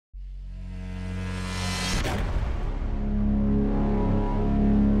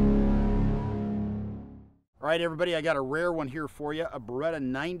right, everybody, I got a rare one here for you, a Beretta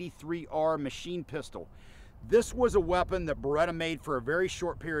 93R machine pistol. This was a weapon that Beretta made for a very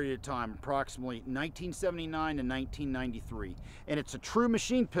short period of time, approximately 1979 to 1993. And it's a true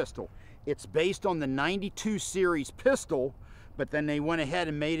machine pistol. It's based on the 92 series pistol, but then they went ahead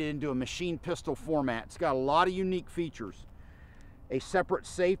and made it into a machine pistol format. It's got a lot of unique features. A separate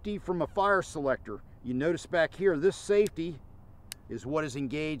safety from a fire selector. You notice back here, this safety is what is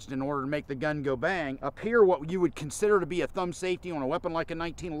engaged in order to make the gun go bang. Up here, what you would consider to be a thumb safety on a weapon like a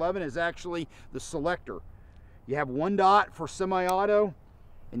 1911 is actually the selector. You have one dot for semi-auto,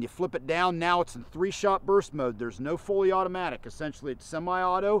 and you flip it down. Now it's in 3-shot burst mode. There's no fully automatic. Essentially, it's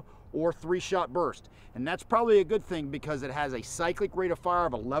semi-auto or 3-shot burst. And that's probably a good thing because it has a cyclic rate of fire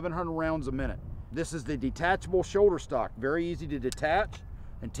of 1,100 rounds a minute. This is the detachable shoulder stock. Very easy to detach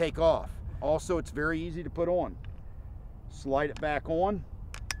and take off. Also, it's very easy to put on. Slide it back on,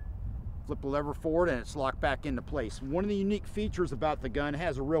 flip the lever forward, and it's locked back into place. One of the unique features about the gun, it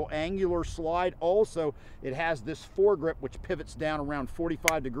has a real angular slide. Also, it has this foregrip which pivots down around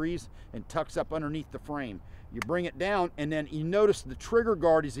 45 degrees and tucks up underneath the frame. You bring it down, and then you notice the trigger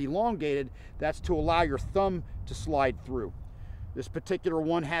guard is elongated. That's to allow your thumb to slide through. This particular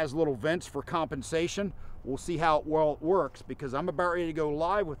one has little vents for compensation. We'll see how well it works because I'm about ready to go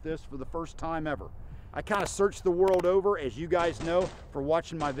live with this for the first time ever. I kind of searched the world over, as you guys know, for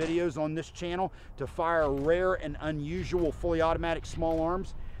watching my videos on this channel to fire rare and unusual fully automatic small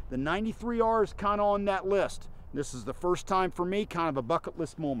arms. The 93R is kind of on that list. This is the first time for me, kind of a bucket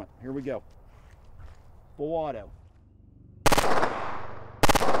list moment. Here we go. Full auto.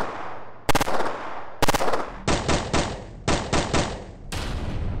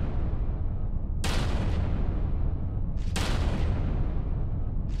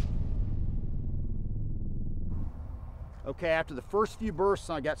 Okay, after the first few bursts,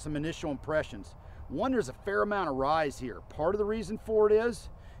 I got some initial impressions. One, there's a fair amount of rise here. Part of the reason for it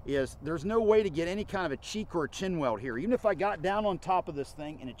is there's no way to get any kind of a cheek or a chin weld here. Even if I got down on top of this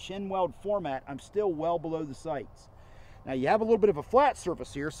thing in a chin weld format, I'm still well below the sights. Now, you have a little bit of a flat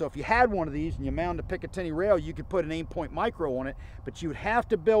surface here, so if you had one of these and you mounted a Picatinny rail, you could put an aim-point micro on it, but you would have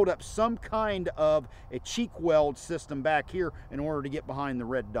to build up some kind of a cheek weld system back here in order to get behind the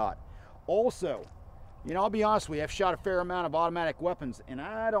red dot. Also, you know, I'll be honest with you, I've shot a fair amount of automatic weapons, and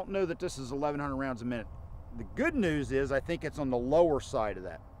I don't know that this is 1,100 rounds a minute. The good news is I think it's on the lower side of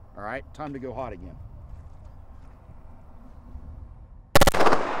that. All right, time to go hot again.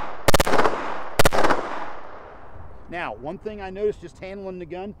 Now, one thing I noticed just handling the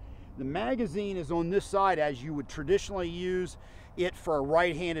gun, the magazine is on this side as you would traditionally use it for a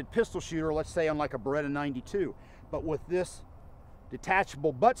right-handed pistol shooter, let's say on like a Beretta 92. But with this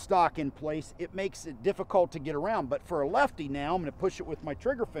detachable buttstock in place, it makes it difficult to get around. But for a lefty now, I'm going to push it with my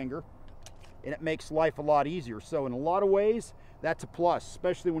trigger finger, and it makes life a lot easier. So in a lot of ways, that's a plus,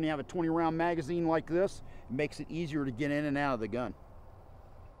 especially when you have a 20-round magazine like this. It makes it easier to get in and out of the gun.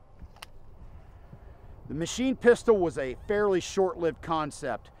 The machine pistol was a fairly short-lived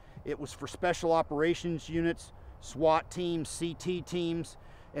concept. It was for special operations units, SWAT teams, CT teams,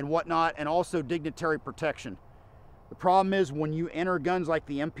 and whatnot, and also dignitary protection. The problem is when you enter guns like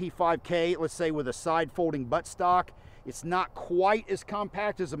the MP5K, let's say with a side-folding buttstock, it's not quite as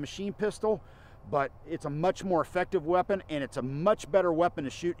compact as a machine pistol, but it's a much more effective weapon, and it's a much better weapon to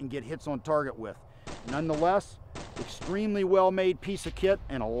shoot and get hits on target with. Nonetheless, extremely well-made piece of kit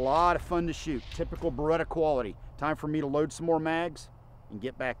and a lot of fun to shoot. Typical Beretta quality. Time for me to load some more mags and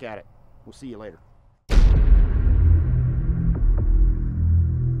get back at it. We'll see you later.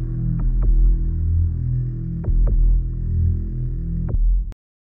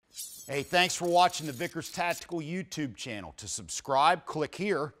 Hey, thanks for watching the Vickers Tactical YouTube channel. To subscribe, click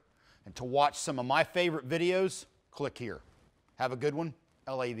here. And to watch some of my favorite videos, click here. Have a good one.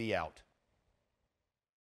 LAV out.